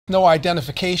No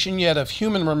identification yet of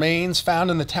human remains found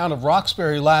in the town of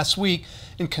Roxbury last week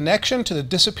in connection to the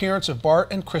disappearance of Bart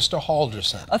and Krista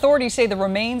Halderson. Authorities say the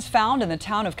remains found in the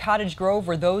town of Cottage Grove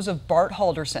were those of Bart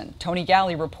Halderson. Tony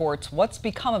Galley reports what's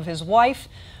become of his wife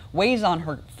weighs on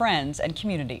her friends and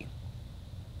community.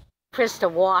 Krista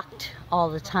walked all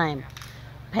the time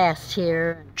past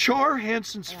here. Char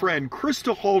Hansen's friend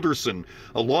Krista Halderson,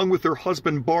 along with her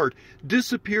husband Bart,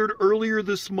 disappeared earlier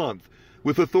this month,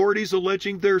 with authorities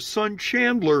alleging their son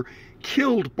Chandler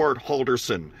killed Bart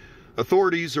Halderson.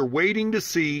 Authorities are waiting to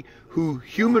see who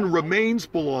human remains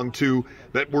belong to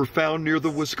that were found near the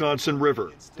Wisconsin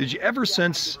River. Did you ever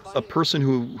sense a person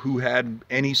who had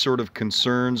any sort of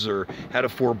concerns or had a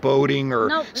foreboding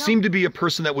or seemed to be a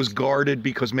person that was guarded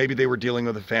because maybe they were dealing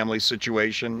with a family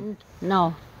situation?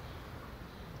 No.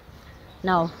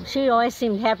 She always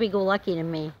seemed happy-go-lucky to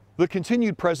me. The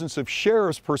continued presence of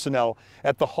sheriff's personnel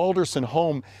at the Halderson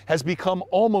home has become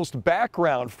almost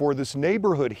background for this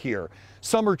neighborhood here.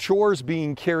 Summer chores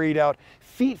being carried out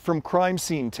feet from crime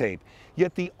scene tape.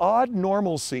 Yet the odd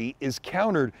normalcy is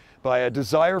countered by a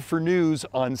desire for news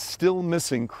on still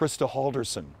missing Krista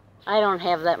Halderson. I don't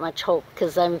have that much hope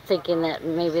because I'm thinking that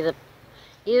maybe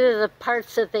either the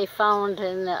parts that they found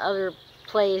in the other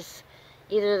place,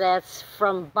 either that's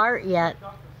from Bart yet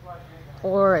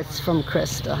or it's from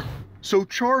Krista. So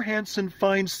Char Hansen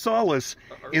finds solace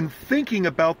in thinking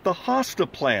about the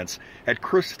hosta plants at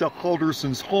Krista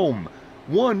Halderson's home.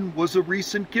 One was a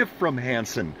recent gift from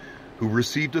Hansen, who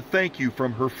received a thank you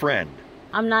from her friend.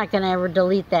 I'm not going to ever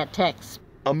delete that text.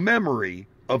 A memory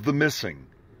of the missing.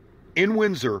 In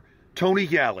Windsor, Tony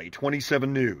Galley,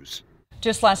 27 News.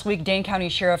 Just last week, Dane County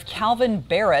Sheriff Calvin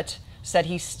Barrett said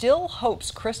he still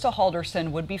hopes Krista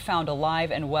Halderson would be found alive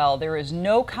and well. There is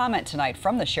no comment tonight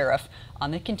from the sheriff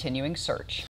on the continuing search.